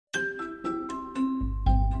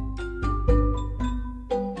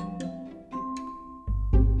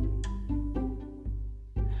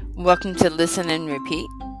Welcome to Listen and Repeat.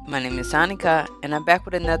 My name is Annika, and I'm back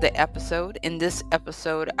with another episode. In this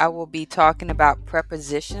episode, I will be talking about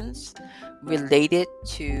prepositions related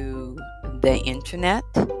to the internet,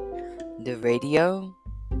 the radio,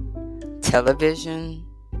 television,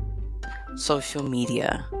 social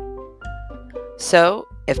media. So,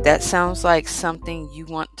 if that sounds like something you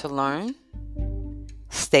want to learn,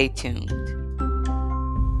 stay tuned.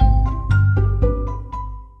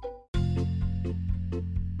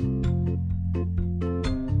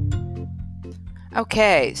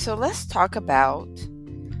 Okay, so let's talk about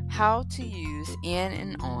how to use in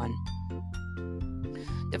and on.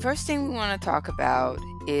 The first thing we want to talk about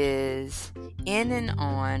is in and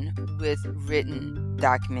on with written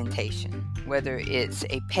documentation, whether it's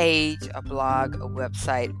a page, a blog, a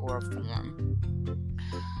website, or a form.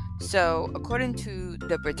 So, according to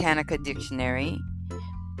the Britannica Dictionary,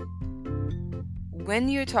 when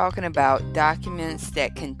you're talking about documents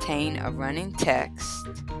that contain a running text,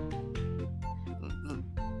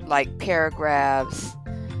 like paragraphs,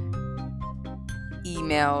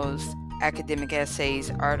 emails, academic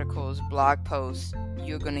essays, articles, blog posts,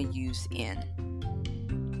 you're going to use in.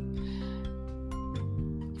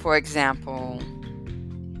 For example,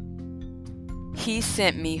 he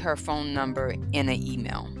sent me her phone number in an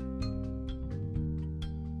email.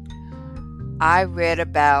 I read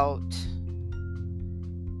about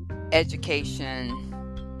education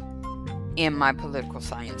in my political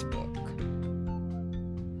science book.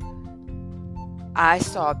 I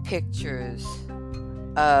saw pictures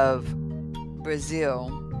of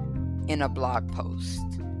Brazil in a blog post.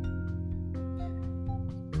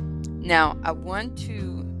 Now, I want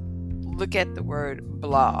to look at the word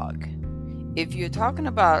blog. If you're talking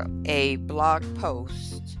about a blog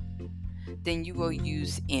post, then you will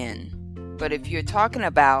use in. But if you're talking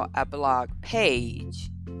about a blog page,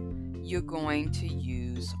 you're going to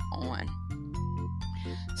use on.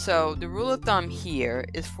 So the rule of thumb here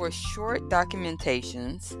is for short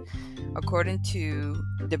documentations, according to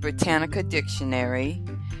the Britannica Dictionary,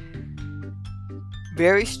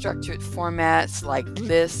 very structured formats like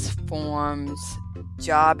lists, forms,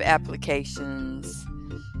 job applications,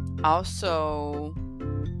 also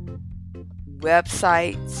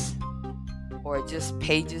websites or just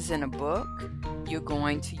pages in a book, you're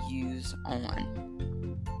going to use on.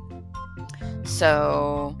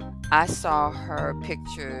 So I saw her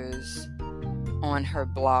pictures on her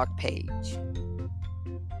blog page.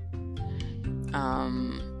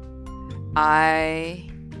 I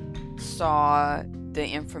saw the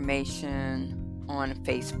information on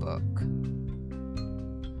Facebook.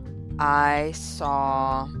 I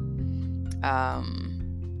saw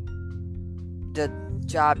the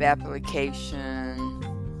job application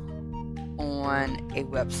on a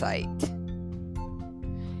website.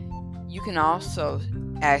 You can also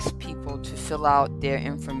ask people to fill out their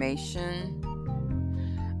information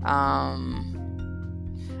on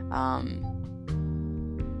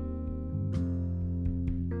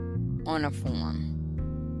a form,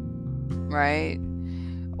 right?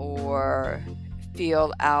 Or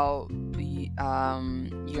fill out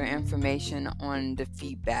your information on the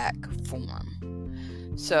feedback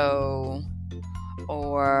form. So,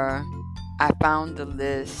 or I found the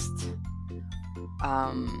list.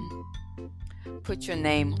 Put your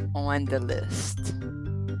name on the list,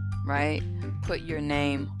 right? Put your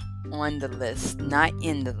name on the list, not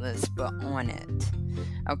in the list, but on it.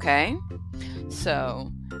 Okay?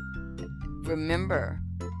 So, remember,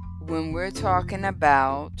 when we're talking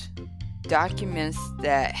about documents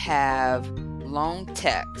that have long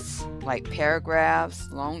text, like paragraphs,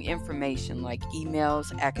 long information, like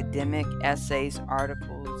emails, academic essays,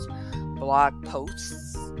 articles, blog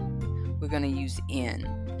posts, we're going to use in.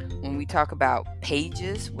 When we talk about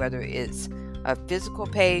pages, whether it's a physical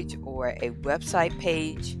page or a website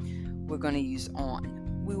page, we're going to use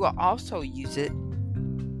on. We will also use it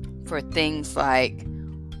for things like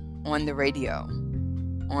on the radio,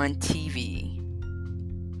 on TV,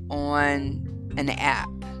 on an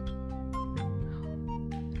app.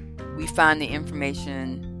 We find the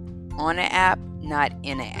information on an app, not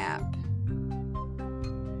in an app.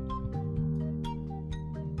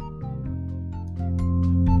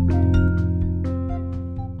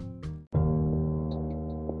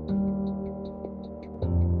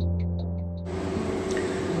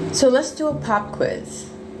 So let's do a pop quiz.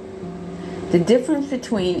 The difference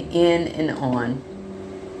between in and on.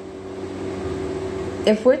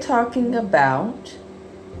 If we're talking about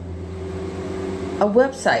a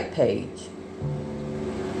website page,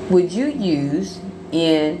 would you use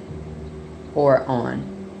in or on?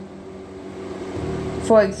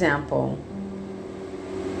 For example,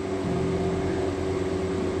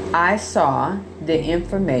 I saw the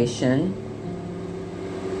information.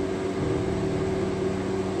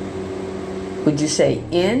 Would you say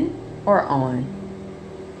in or on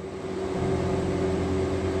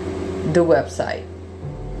the website?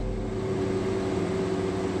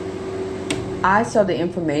 I saw the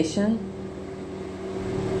information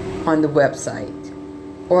on the website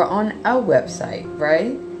or on a website,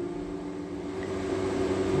 right?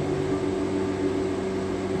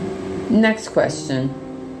 Next question.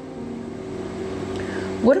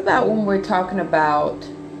 What about when we're talking about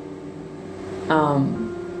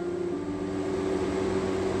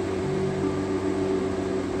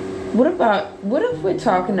what if we're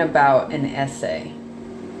talking about an essay,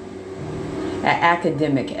 an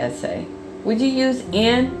academic essay? Would you use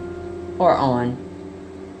in or on?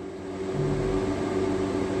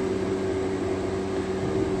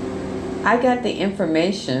 I got the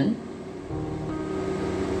information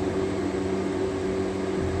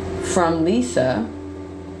from Lisa,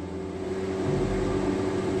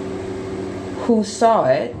 who saw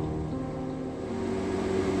it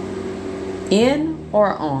in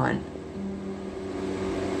or on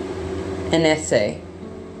an essay.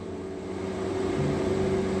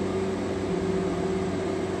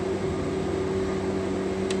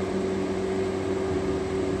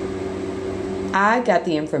 I got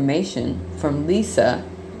the information from Lisa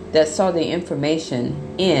that saw the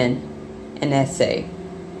information in an essay.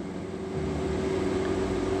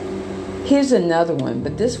 Here's another one,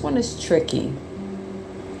 but this one is tricky.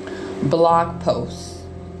 Blog posts.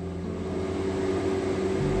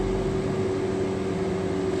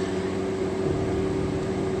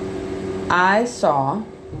 I saw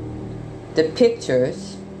the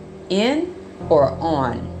pictures in or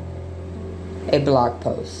on a blog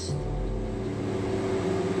post.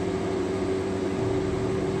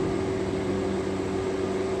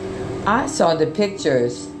 I saw the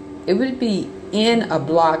pictures. It would be in a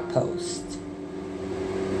blog post.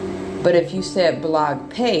 But if you said blog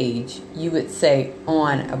page, you would say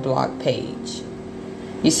on a blog page.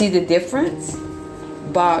 You see the difference?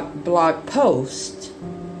 Blog post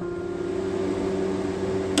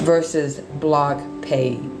versus blog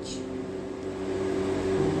page.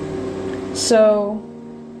 So,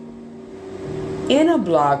 in a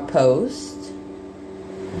blog post,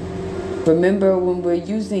 remember when we're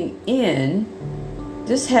using in,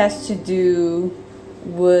 this has to do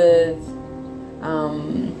with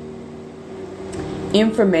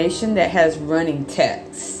information that has running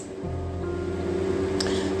text.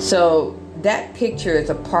 So that picture is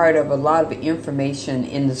a part of a lot of information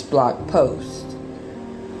in this blog post.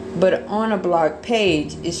 But on a blog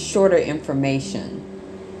page is shorter information.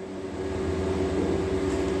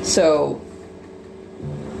 So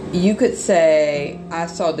you could say, I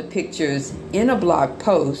saw the pictures in a blog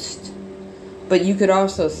post, but you could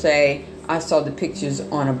also say, I saw the pictures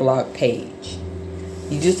on a blog page.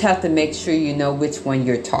 You just have to make sure you know which one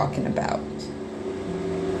you're talking about.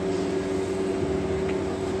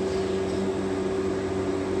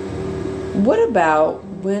 What about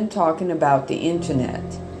when talking about the internet?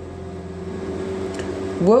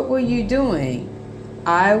 What were you doing?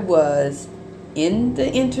 I was in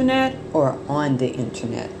the internet or on the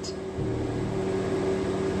internet?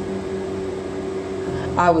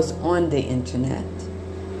 I was on the internet.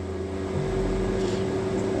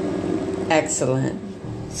 Excellent.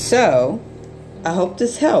 So, I hope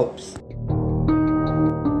this helps.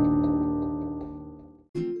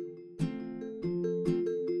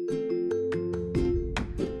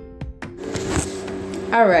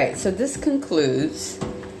 Alright, so this concludes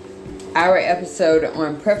our episode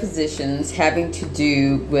on prepositions having to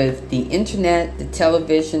do with the internet, the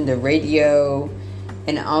television, the radio,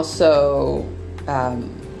 and also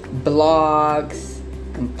blogs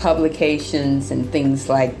and publications and things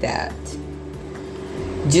like that.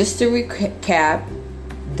 Just to recap,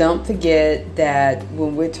 don't forget that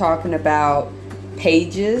when we're talking about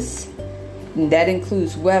pages, that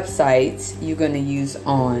includes websites, you're going to use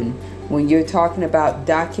on. When you're talking about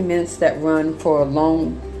documents that run for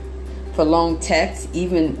long text,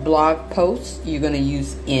 even blog posts, you're going to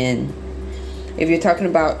use in. If you're talking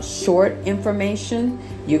about short information,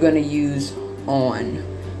 you're going to use on.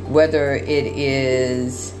 Whether it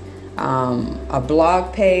is a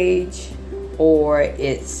blog page or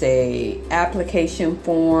it's a application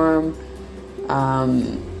form,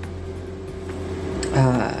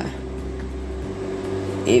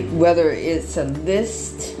 whether it's a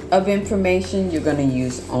list of information, you're going to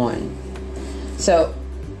use on. So,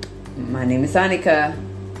 my name is Annika.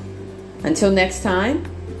 Until next time,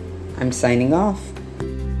 I'm signing off.